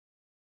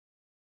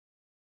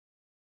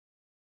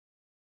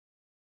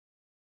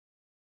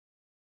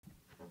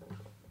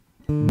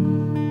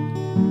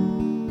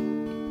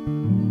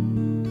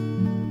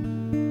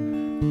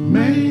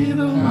Made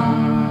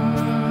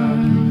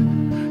alive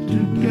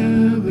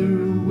together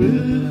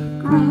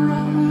with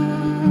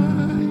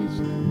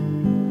Christ,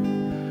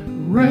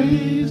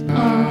 raised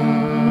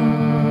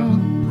up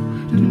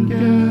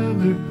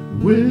together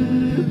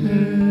with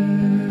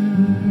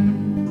Him,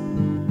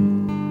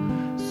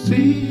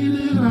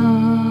 seated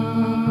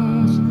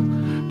us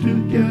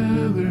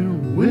together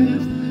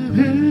with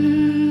Him.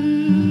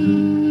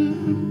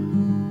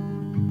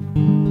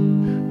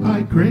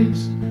 By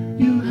grace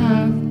you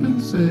have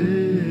been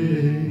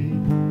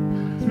saved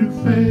through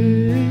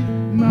faith,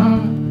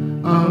 not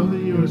of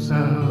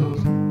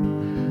yourselves.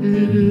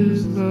 It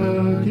is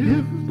the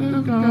gift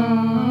of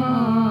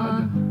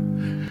God.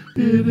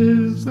 It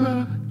is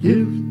the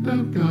gift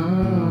of God.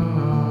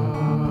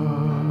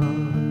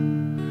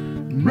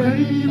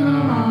 Made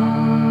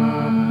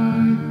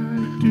alive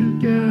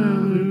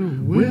together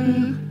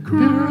with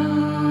Christ,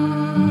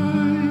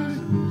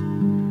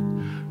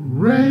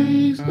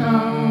 raised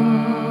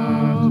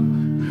up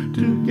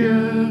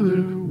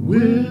together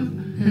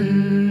with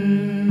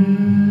Him,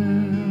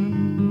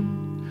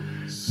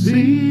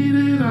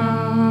 seated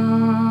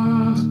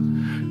us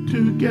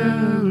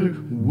together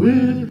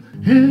with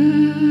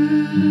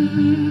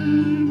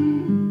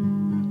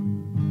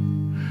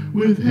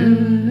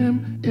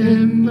Him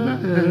in the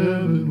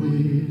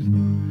heavenlies.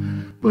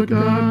 But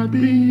God,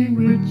 being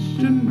rich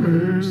in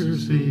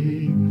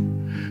mercy,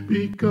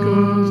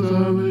 because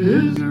of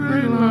His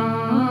great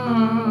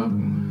love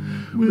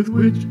with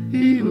which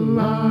He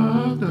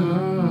loved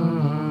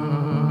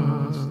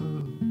us,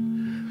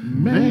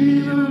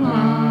 made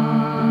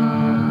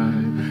alive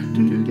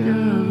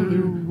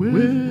together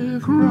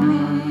with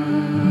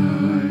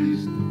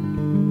Christ,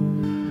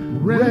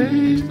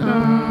 raised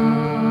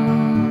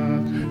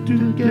up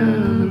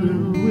together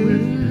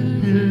with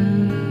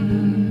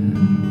Him,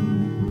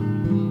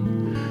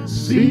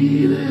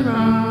 seated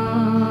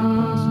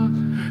us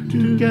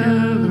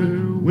together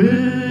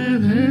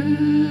with Him.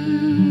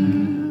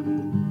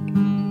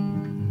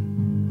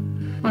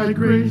 By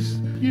grace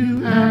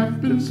you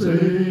have been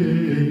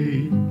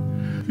saved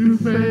through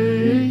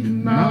faith,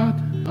 not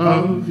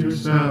of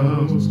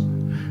yourselves.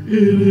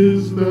 It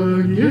is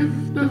the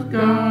gift of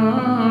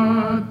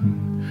God.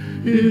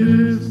 It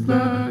is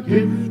the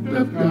gift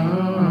of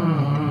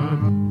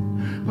God.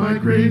 By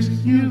grace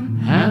you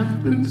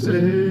have been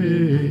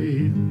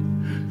saved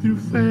through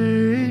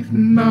faith,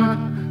 not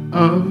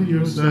of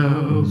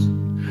yourselves.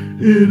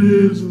 It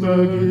is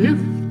the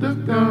gift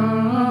of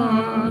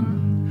God.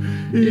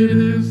 It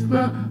is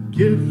the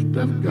gift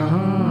of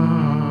God.